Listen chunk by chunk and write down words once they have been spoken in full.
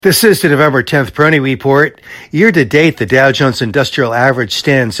This is the November 10th Peroni Report. Year to date, the Dow Jones Industrial Average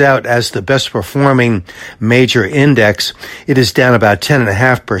stands out as the best performing major index. It is down about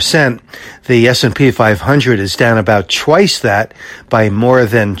 10.5%. The S&P 500 is down about twice that by more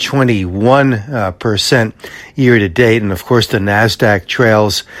than 21% year to date. And of course, the NASDAQ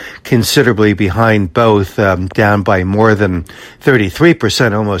trails considerably behind both, down by more than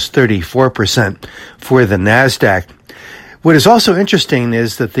 33%, almost 34% for the NASDAQ. What is also interesting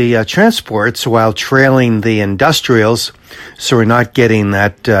is that the transports, while trailing the industrials, so we're not getting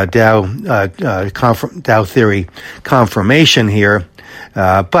that Dow theory confirmation here,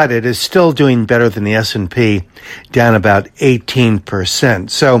 but it is still doing better than the S&P, down about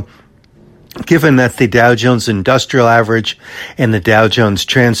 18%. So, given that the Dow Jones Industrial Average and the Dow Jones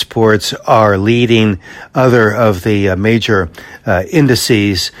Transports are leading other of the major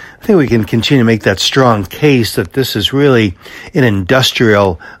indices, I think we can continue to make that strong case that this is really an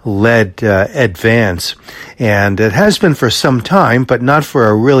industrial-led advance. And it has been for some time, but not for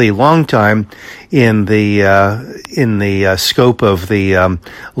a really long time in the scope of the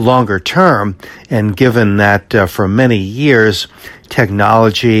longer term. And given that for many years,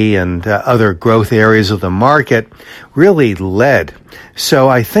 technology and other growth areas of the market really led. So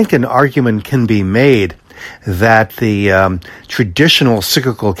I think an argument can be made that the traditional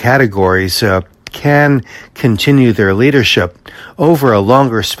cyclical categories can continue their leadership over a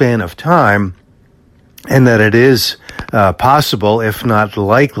longer span of time, and that it is possible, if not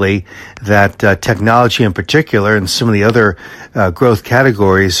likely, that technology in particular and some of the other growth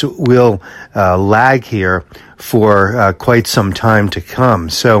categories will lag here for quite some time to come.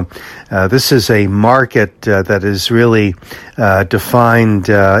 So this is a market that is really defined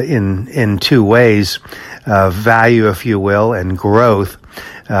in two ways, value, if you will, and growth.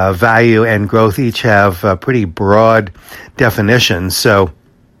 Value and growth each have pretty broad definitions. So,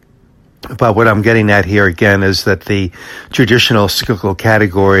 but what I'm getting at here again is that the traditional cyclical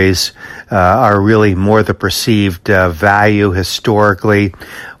categories are really more the perceived value historically,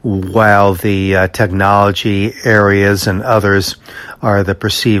 while the technology areas and others are the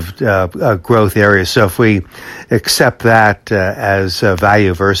perceived growth areas. So if we accept that as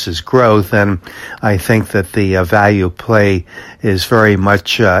value versus growth, then I think that the value play is very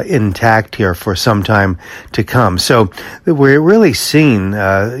much intact here for some time to come. So we're really seeing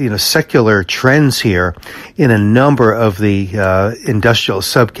secular trends here in a number of the industrial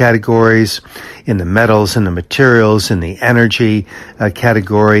subcategories, in the metals and the materials, in the energy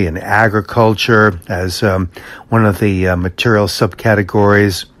category, in agriculture as one of the material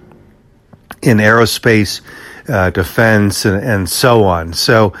subcategories, in aerospace, defense, and so on.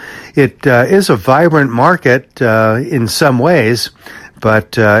 So it is a vibrant market in some ways,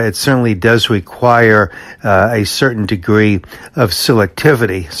 but it certainly does require a certain degree of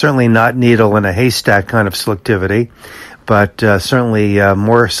selectivity. Certainly not needle in a haystack kind of selectivity, but certainly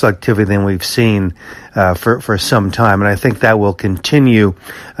more selectivity than we've seen for some time. And I think that will continue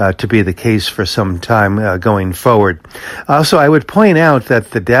to be the case for some time going forward. Also, I would point out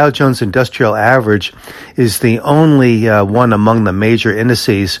that the Dow Jones Industrial Average is the only one among the major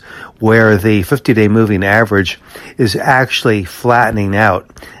indices where the 50-day moving average is actually flattening out.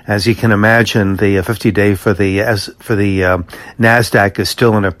 As you can imagine, the 50-day for the NASDAQ is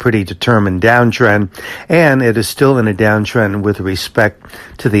still in a pretty determined downtrend, and it is still in a downtrend with respect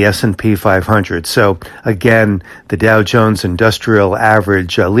to the S&P 500. So again, the Dow Jones Industrial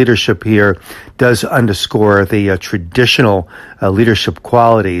Average leadership here does underscore the traditional leadership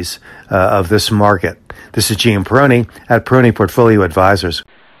qualities of this market. This is Gene Peroni at Peroni Portfolio Advisors.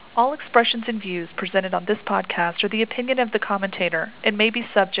 All expressions and views presented on this podcast are the opinion of the commentator and may be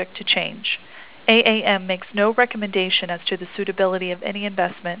subject to change. AAM makes no recommendation as to the suitability of any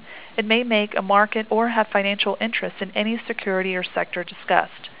investment and may make a market or have financial interest in any security or sector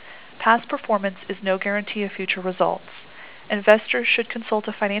discussed. Past performance is no guarantee of future results. Investors should consult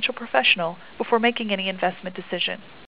a financial professional before making any investment decision.